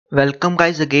Welcome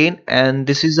guys again, and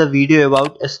this is a video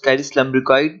about Ascaris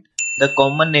lumbricoid. The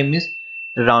common name is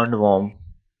roundworm.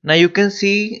 Now you can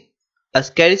see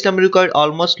Ascaris lumbricoid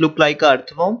almost look like a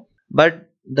earthworm, but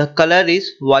the color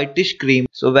is whitish cream.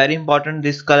 So very important,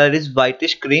 this color is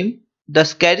whitish cream. The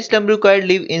Ascaris lumbricoid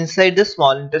live inside the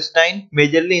small intestine,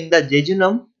 majorly in the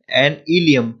jejunum and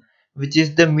ileum, which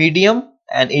is the medium,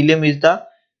 and ileum is the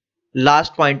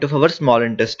last point of our small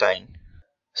intestine.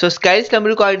 So Scaris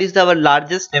lumbricoid is our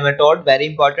largest nematode, very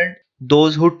important.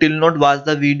 Those who till not watch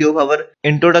the video of our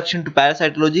introduction to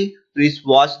parasitology, please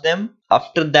watch them.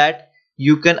 After that,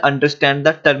 you can understand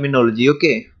the terminology,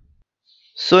 okay?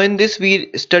 So in this we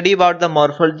study about the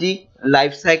morphology,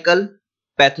 life cycle,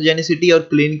 pathogenicity or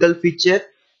clinical feature,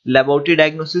 laboratory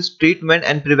diagnosis, treatment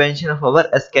and prevention of our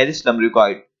Ascaris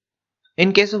lumbricoid.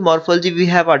 In case of morphology, we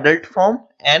have adult form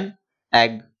and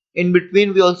egg. In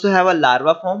between, we also have a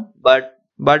larva form, but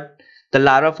the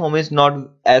larva form is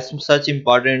not as such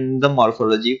important in the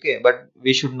morphology. Okay, but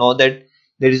we should know that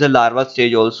there is a larva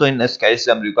stage also in Ascaris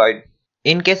lumbricoid.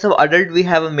 In case of adult, we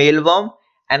have a male worm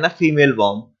and a female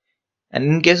worm. And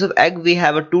in case of egg, we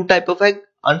have a two type of egg: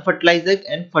 unfertilized egg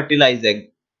and fertilized egg.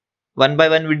 One by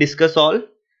one, we discuss all.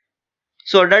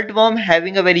 So adult worm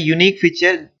having a very unique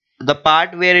feature. The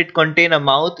part where it contain a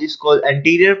mouth is called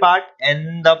anterior part,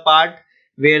 and the part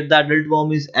where the adult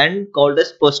worm is end called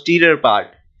as posterior part.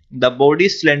 The body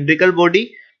is cylindrical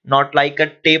body, not like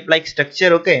a tape like structure,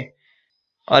 okay,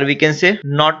 or we can say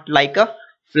not like a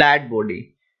flat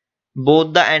body.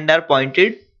 Both the end are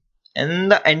pointed,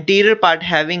 and the anterior part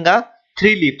having a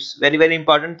three lips. Very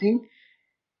important thing.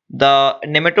 The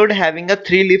nematode having a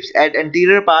three lips at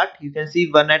anterior part, you can see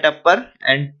one at upper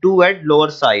and two at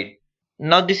lower side.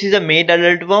 Now this is a male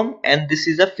adult worm and this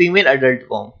is a female adult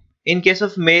worm. In case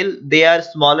of male, they are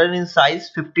smaller in size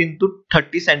 15 to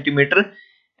 30 centimeter,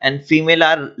 and female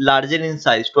are larger in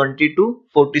size 20 to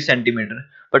 40 centimeter.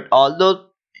 But although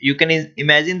you can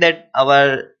imagine that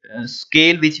our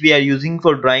scale which we are using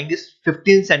for drawing is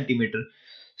 15 centimeter.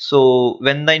 So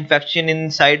when the infection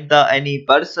inside the any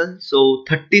person, so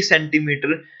 30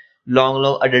 centimeter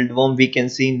long adult worm we can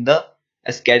see in the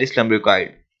Ascaris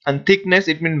lumbricoid. And thickness,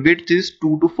 it means width is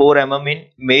 2 to 4 mm in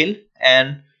male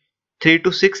and 3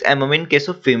 to 6 mm in case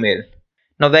of female.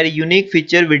 Now very unique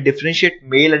feature will differentiate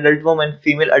male adult worm and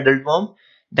female adult worm,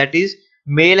 that is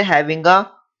male having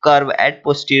a curve at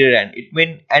posterior end. It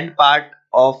means end part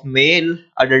of male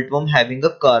adult worm having a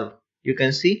curve, you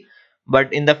can see,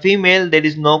 but in the female there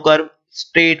is no curve,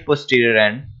 straight posterior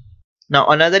end. Now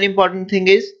another important thing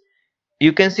is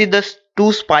you can see the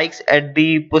two spikes at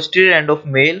the posterior end of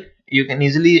male. You can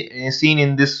easily seen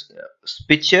in this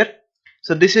picture.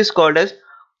 So this is called as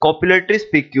copulatory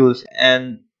spicules,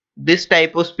 and this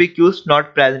type of spicules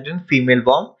not present in female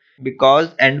worm because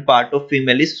end part of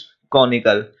female is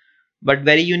conical. But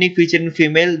very unique feature in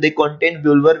female, they contain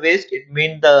vulvar waste. It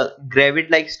means the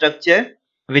gravid like structure,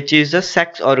 which is a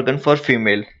sex organ for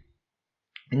female.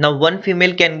 Now one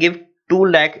female can give 2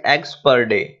 lakh eggs per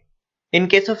day. In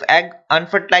case of egg,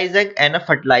 unfertilized egg and a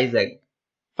fertilized egg.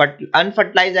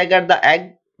 Unfertilized egg are the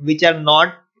egg which are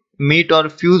not meet or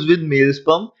fused with male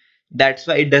sperm. That's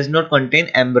why it does not contain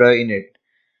embryo in it.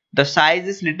 The size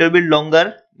is little bit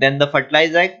longer than the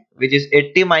fertilized egg, which is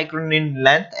 80 micron in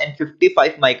length and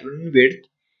 55 micron in width.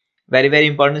 Very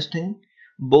important thing.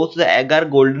 Both the egg are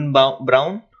golden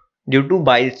brown due to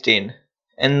bile stain,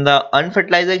 and the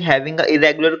unfertilized egg having a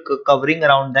irregular covering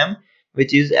around them,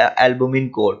 which is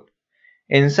albumin coat.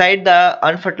 Inside the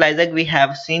unfertilized egg, we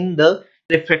have seen the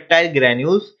refractile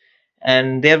granules,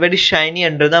 and they are very shiny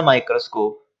under the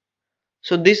microscope.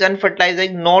 So this unfertilized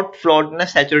egg not float in a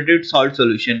saturated salt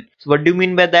solution. So what do you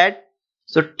mean by that?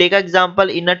 So take example,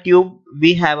 in a tube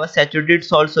we have a saturated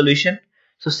salt solution.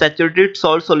 So saturated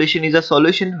salt solution is a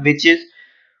solution which is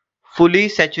fully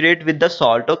saturated with the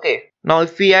salt. Okay. Now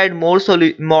if we add more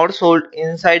salt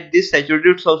inside this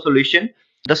saturated salt solution,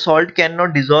 the salt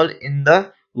cannot dissolve in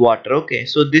the water. Okay.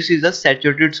 So this is a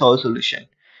saturated salt solution.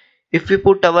 If we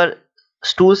put our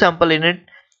stool sample in it,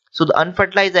 so the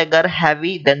unfertilized egg are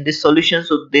heavy than this solution,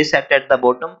 so they set at the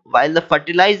bottom, while the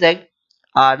fertilized egg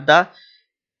are the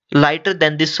lighter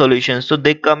than this solution, so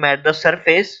they come at the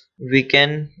surface. We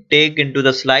can take into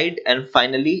the slide and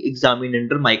finally examine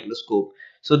under microscope.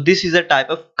 So this is a type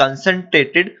of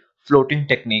concentrated floating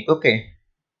technique. Okay.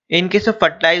 In case of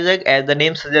fertilized egg, as the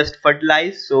name suggests,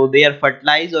 fertilize, so they are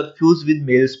fertilized or fused with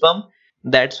male sperm.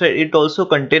 That's why it also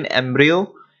contain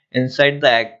embryo inside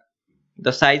the egg.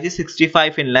 The size is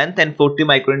 65 in length and 40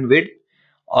 micron in width.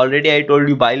 Already I told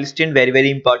you bile stain,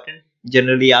 very important.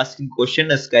 Generally asking question,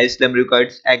 Ascaris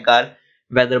lumbricoids egg are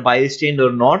whether bile stained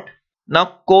or not.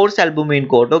 Now coarse albumin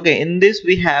coat. Okay, in this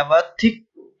we have a thick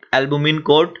albumin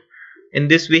coat. In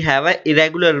this we have a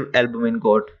irregular albumin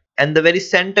coat. And the very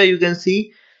center you can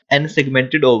see an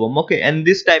segmented ovum. Okay, and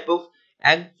this type of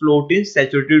egg float in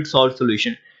saturated salt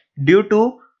solution. Due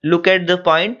to, look at the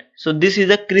point. So this is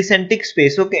a crescentic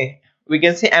space. Okay, we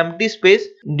can say empty space.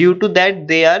 Due to that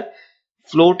they are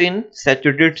float in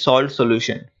saturated salt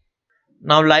solution.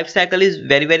 Now life cycle is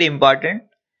very important.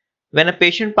 When a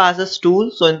patient passes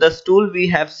stool, so in the stool we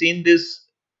have seen this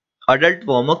adult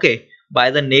worm, okay, by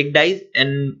the naked eyes,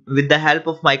 and with the help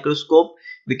of microscope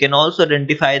we can also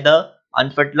identify the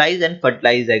unfertilized and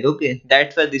fertilized egg. Okay,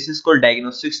 that's why this is called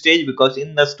diagnostic stage, because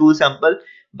in the stool sample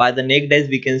by the naked eyes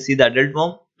we can see the adult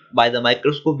worm, by the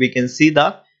microscope we can see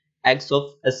the eggs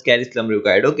of Ascaris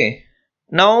lumbricoid. Okay,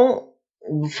 now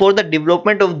for the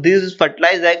development of this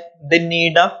fertilized egg they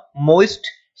need a moist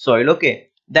soil. Okay,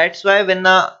 that's why when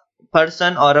a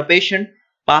person or a patient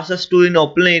passes to in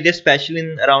open area, especially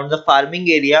in around the farming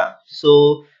area,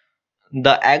 so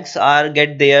the eggs are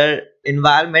get their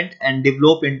environment and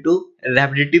develop into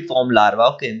repetitive form larva.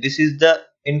 Okay, this is the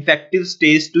infective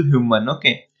stage to human.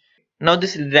 Okay, now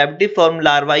this repetitive form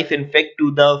larva if infect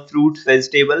to the fruits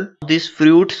vegetable, these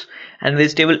fruits and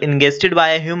vegetable ingested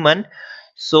by a human,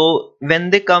 so when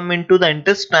they come into the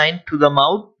intestine to the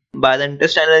mouth by the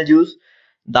intestinal juice,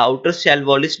 the outer shell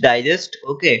wall is digest.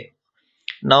 Okay,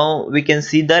 now we can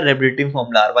see the repetitive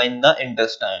form larva in the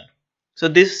intestine. So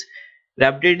this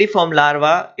repetitive form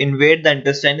larva invade the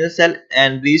intestinal cell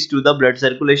and reach to the blood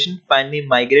circulation, finally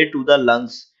migrate to the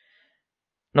lungs.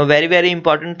 Now very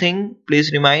important thing,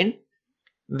 please remind,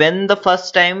 when the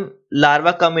first time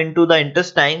larva come into the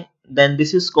intestine, then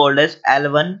this is called as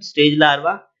L1 stage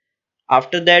larva.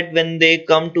 After that when they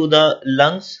come to the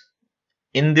lungs,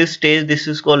 in this stage this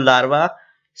is called larva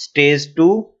stage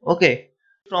 2. Okay,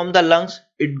 from the lungs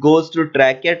it goes to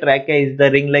trachea. Trachea is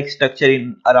the ring like structure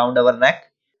in around our neck.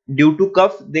 Due to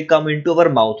cough they come into our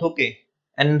mouth. Okay,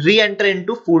 and re-enter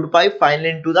into food pipe, finally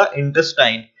into the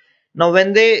intestine. Now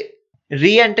when they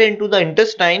re-enter into the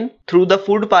intestine through the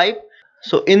food pipe,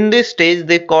 so in this stage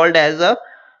they called as a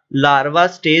larva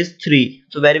stage 3.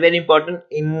 So very important,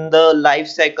 in the life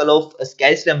cycle of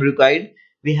Ascaris lumbricoid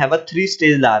we have a 3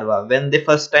 stage larva. When they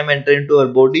first time enter into our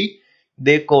body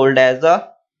they called as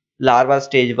a larva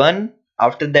stage 1.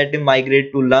 After that they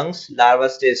migrate to lungs, larva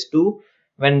stage 2.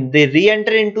 When they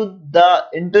re-enter into the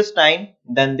intestine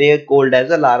then they are called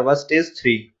as a larva stage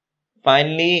 3.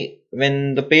 Finally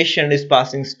when the patient is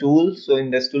passing stool, so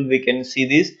in the stool we can see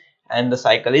this and the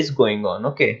cycle is going on.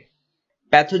 Okay,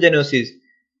 pathogenesis.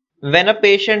 When a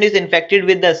patient is infected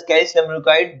with the Ascaris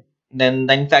lumbricoid, then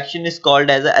the infection is called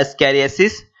as a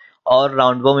ascariasis or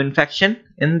roundworm infection.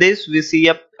 In this, we see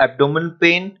a abdominal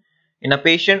pain in a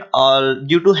patient, or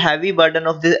due to heavy burden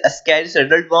of the Ascaris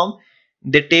adult worm,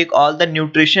 they take all the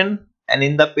nutrition, and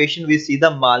in the patient we see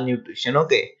the malnutrition.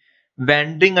 Okay,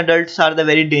 wandering adults are the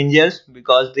very dangerous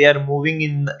because they are moving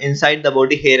in inside the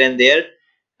body here and there,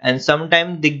 and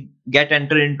sometimes they get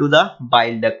enter into the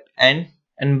bile duct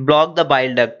and block the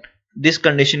bile duct. This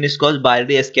condition is called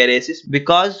biliary ascariasis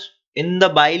because in the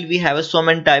bile we have so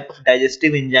many type of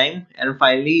digestive enzyme and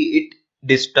finally it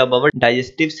disturb our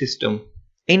digestive system.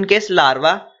 In case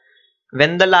larva,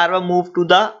 when the larva move to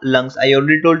the lungs, I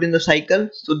already told in the cycle,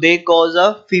 so they cause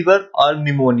a fever or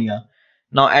pneumonia.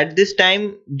 Now at this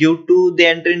time, due to they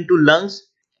enter into lungs,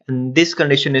 and this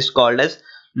condition is called as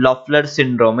Loeffler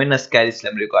syndrome in Ascaris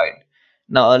lumbricoid.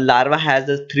 Now a larva has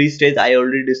a 3 stage, I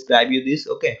already described you this.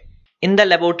 Okay, in the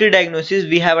laboratory diagnosis,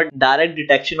 we have a direct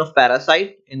detection of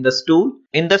parasite in the stool.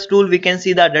 In the stool, we can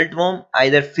see the adult worm,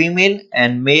 either female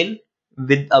and male,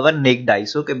 with our naked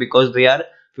eyes. Okay, because they are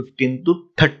 15 to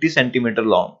 30 centimeter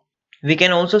long. We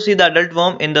can also see the adult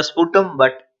worm in the sputum,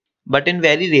 but in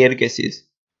very rare cases.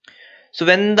 So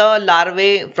when the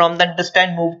larvae from the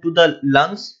intestine move to the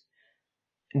lungs,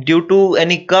 due to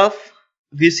any cough,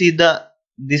 we see the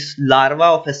this larva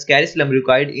of Ascaris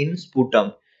lumbricoid in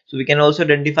sputum. So we can also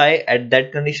identify at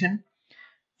that condition.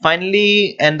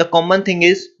 Finally, and the common thing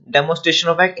is demonstration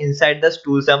of egg inside the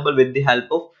stool sample with the help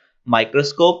of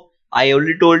microscope. I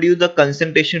already told you the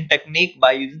concentration technique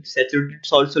by using saturated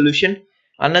salt solution.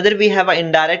 Another we have an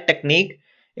indirect technique.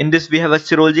 In this we have a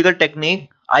serological technique.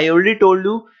 I already told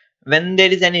you when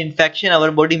there is an infection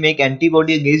our body make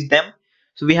antibody against them.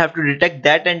 So we have to detect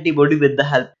that antibody with the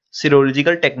help of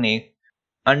serological technique.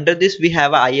 Under this we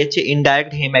have a IHA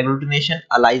indirect hemagglutination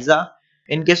ELISA.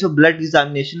 In case of blood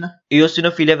examination,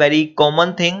 eosinophilia very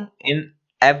common thing in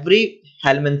every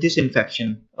helminthes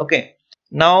infection. Okay.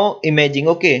 Now imaging.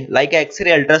 Okay, like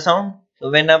X-ray ultrasound.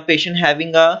 So when a patient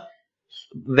having a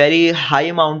very high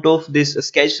amount of this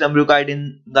Ascaris lumbricoid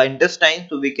in the intestine,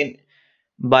 so we can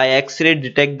by X-ray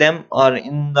detect them, or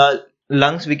in the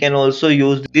lungs we can also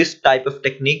use this type of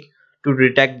technique to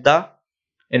detect the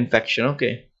infection.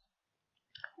 Okay.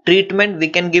 Treatment, we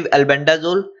can give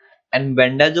albendazole and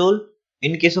bendazole.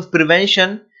 In case of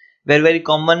prevention, very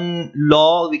common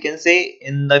law we can say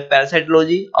in the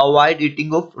parasitology, avoid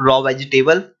eating of raw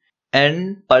vegetable,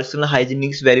 and personal hygiene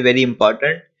is very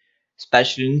important,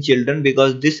 especially in children,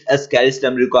 because this Ascaris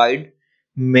lumbricoid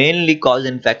mainly cause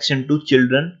infection to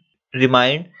children.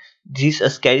 Remind, this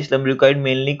Ascaris lumbricoid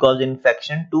mainly cause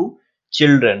infection to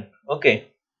children. Okay,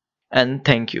 and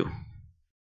thank you.